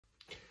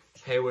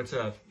Hey, what's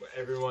up,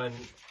 everyone?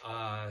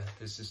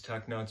 This is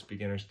Tech Notes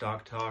Beginner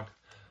Stock Talk.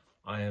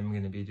 I am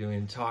going to be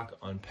doing a talk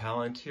on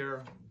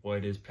Palantir.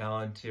 What is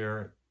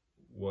Palantir?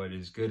 What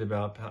is good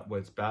about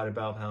what's bad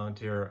about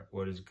Palantir?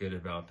 What is good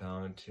about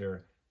Palantir?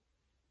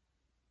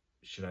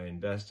 Should I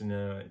invest in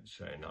it?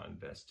 Should I not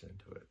invest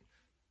into it?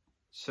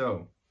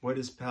 So, what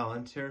is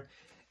Palantir?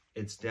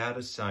 It's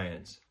data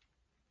science.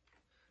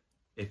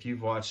 If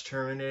you've watched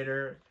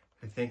Terminator,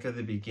 think of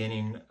the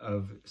beginning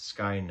of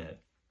Skynet.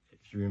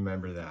 If you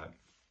remember that.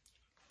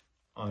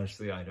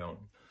 Honestly, I don't.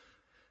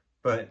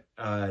 But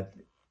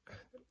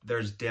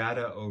there's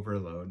data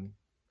overload.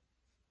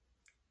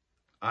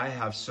 I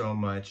have so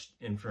much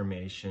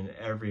information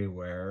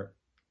everywhere.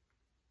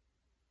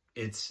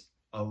 It's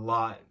a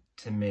lot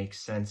to make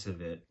sense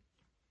of it.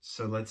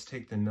 So let's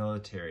take the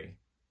military.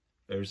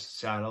 There's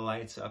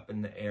satellites up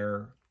in the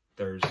air.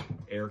 There's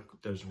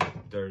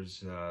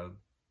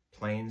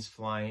planes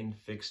flying,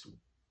 fixed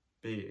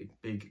big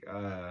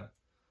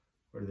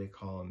what do they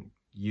call them?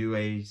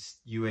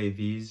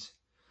 UAVs.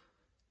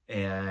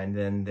 And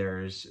then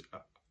there's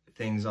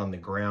things on the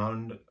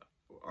ground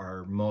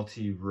are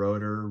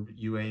multi-rotor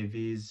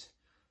UAVs.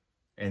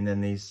 And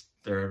then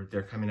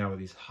they're coming out with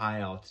these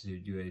high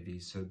altitude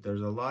UAVs. So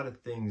there's a lot of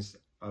things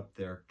up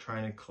there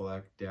trying to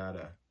collect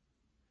data.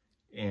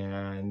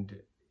 And,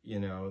 you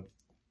know,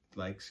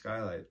 like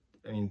satellites.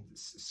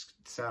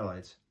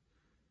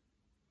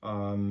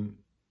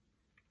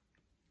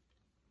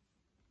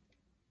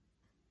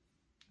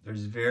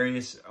 There's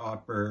various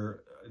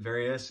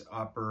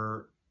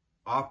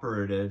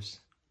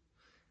operatives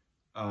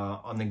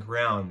on the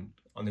ground.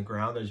 On the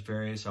ground, there's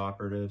various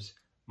operatives,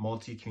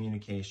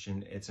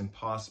 multi-communication. It's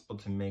impossible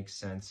to make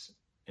sense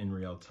in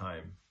real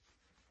time.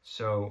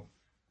 So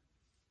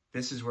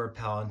this is where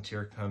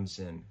Palantir comes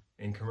in.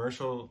 In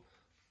commercial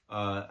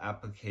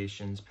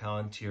applications,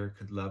 Palantir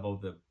could level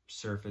the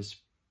surface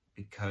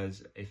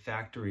because a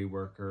factory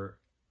worker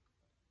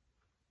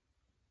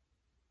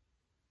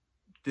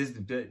let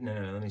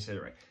me say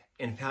it right.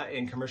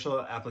 In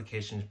commercial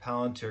applications,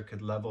 Palantir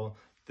could level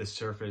the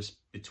surface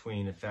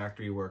between a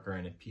factory worker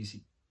and a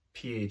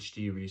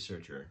PhD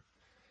researcher.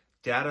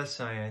 Data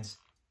science,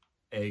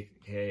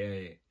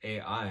 aka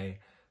AI,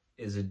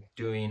 is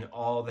doing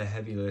all the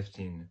heavy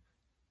lifting,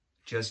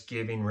 just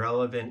giving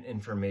relevant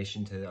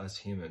information to us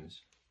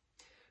humans.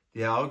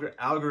 The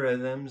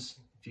algorithms,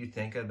 if you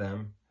think of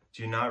them,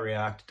 do not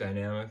react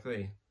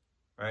dynamically,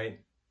 right?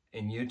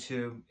 In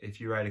YouTube,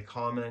 if you write a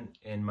comment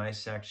in my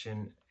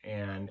section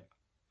and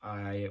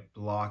I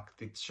block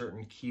the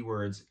certain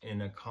keywords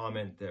in a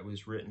comment that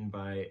was written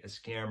by a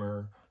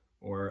scammer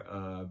or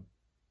a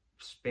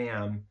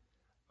spam,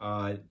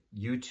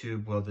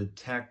 YouTube will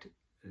detect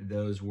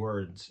those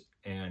words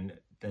and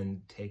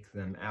then take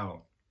them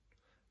out.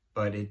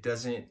 But it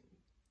doesn't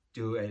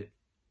do it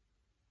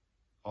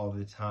all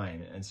the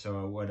time. And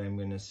so what I'm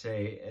going to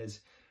say is,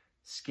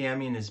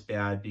 scamming is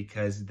bad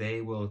because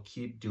they will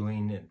keep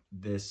doing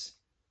this.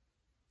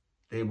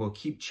 They will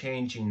keep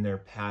changing their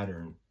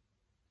pattern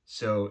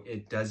so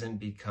it doesn't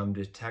become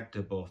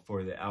detectable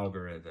for the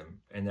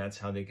algorithm, and that's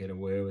how they get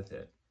away with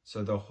it.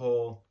 So the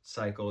whole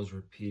cycle is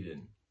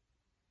repeated.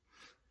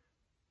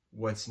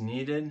 What's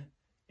needed?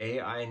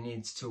 AI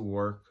needs to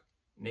work.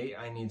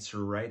 AI needs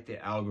to write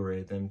the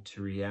algorithm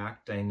to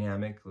react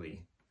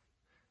dynamically,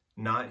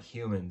 not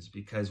humans,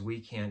 because we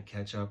can't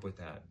catch up with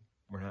that.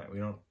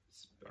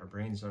 Our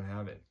brains don't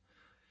have it.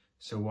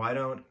 So why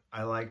don't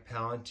I like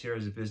Palantir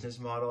as a business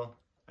model?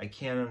 I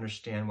can't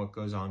understand what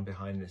goes on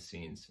behind the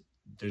scenes.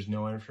 There's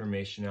no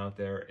information out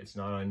there. It's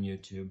not on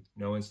YouTube.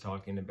 No one's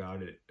talking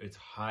about it. It's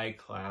high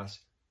class,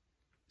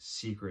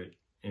 secret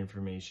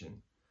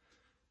information.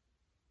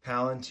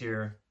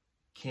 Palantir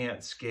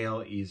can't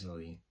scale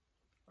easily.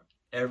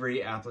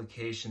 Every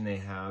application they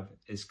have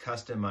is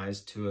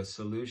customized to a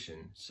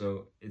solution.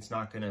 So it's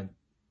not going to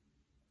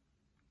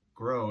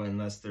grow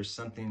unless there's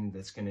something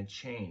that's going to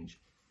change.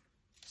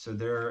 So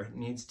there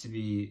needs to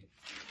be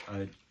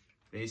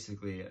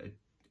basically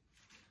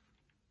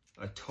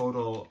a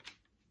total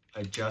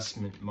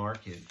adjustment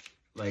market.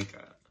 Like,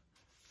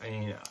 I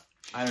mean,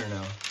 I don't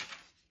know.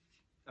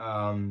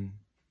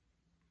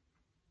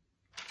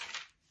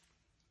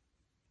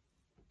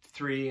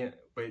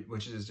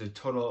 Which is a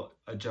total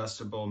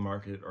adjustable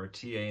market, or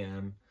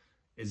TAM,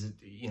 is,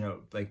 you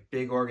know, like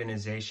big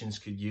organizations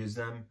could use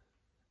them,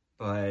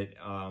 but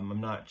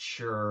I'm not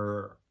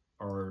sure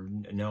or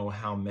know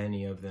how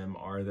many of them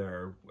are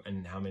there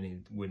and how many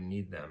would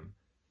need them.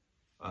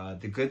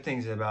 The good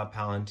things about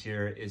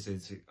Palantir is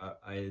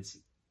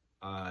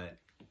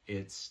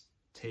it's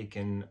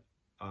taken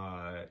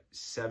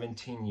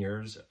 17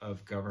 years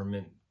of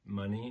government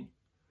money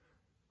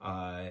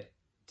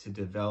to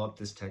develop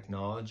this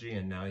technology,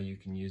 and now you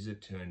can use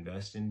it to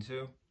invest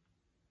into,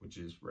 which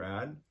is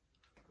rad.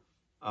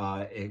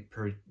 It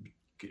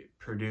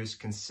produced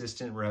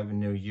consistent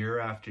revenue year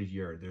after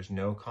year. There's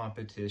no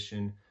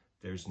competition.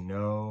 There's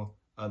no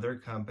other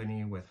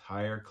company with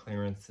higher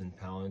clearance than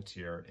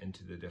Palantir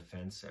into the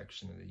defense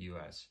section of the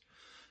US.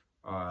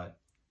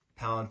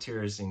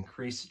 Palantir has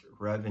increased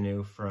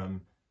revenue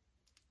from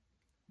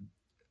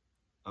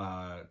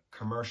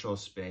commercial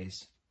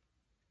space.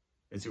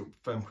 It's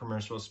from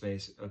commercial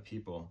space of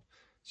people.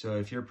 So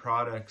if your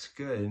product's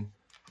good,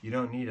 you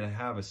don't need to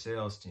have a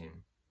sales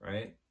team,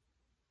 right?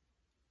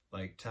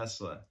 Like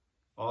Tesla.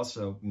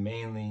 Also,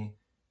 mainly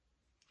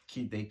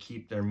they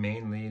keep their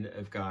main lead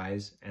of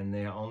guys, and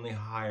they only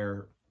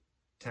hire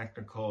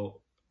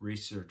technical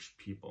research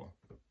people.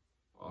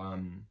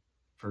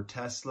 For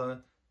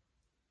Tesla,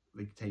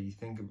 like you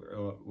think of,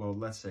 well,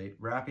 let's say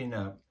wrapping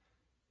up,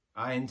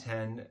 I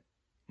intend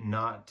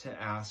not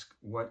to ask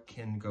what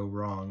can go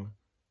wrong,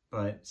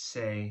 but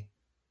say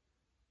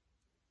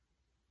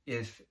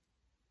if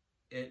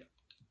it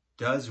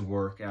does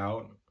work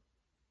out,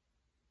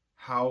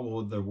 how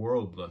will the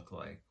world look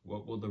like?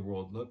 What will the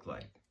world look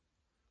like?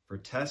 For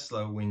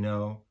Tesla, we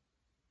know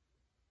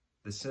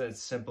the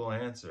simple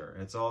answer.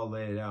 It's all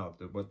laid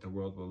out, what the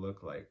world will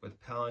look like. With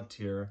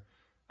Pltr,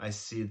 I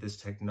see this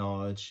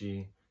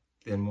technology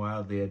then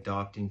wildly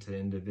adopting to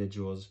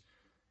individuals,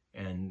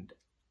 and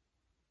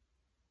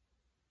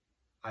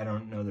I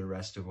don't know the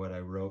rest of what I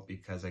wrote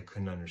because I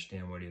couldn't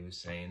understand what he was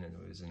saying, and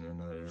it was in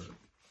another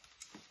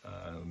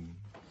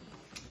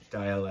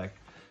dialect.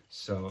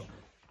 So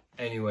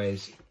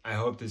anyways, I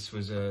hope this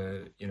was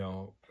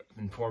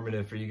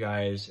informative for you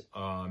guys,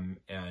 and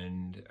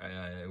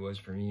it was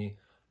for me.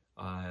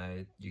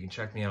 You can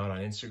check me out on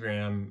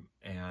Instagram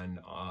and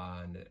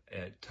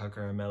at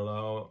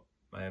TuckerMLO.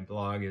 My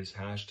blog is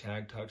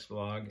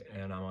 #TucksBlog,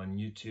 and I'm on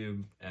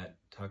YouTube at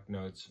Tuck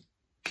Notes.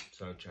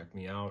 So check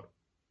me out,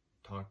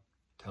 tell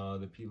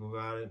other people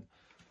about it,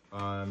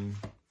 and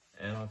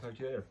I'll talk to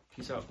you later.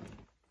 Peace out.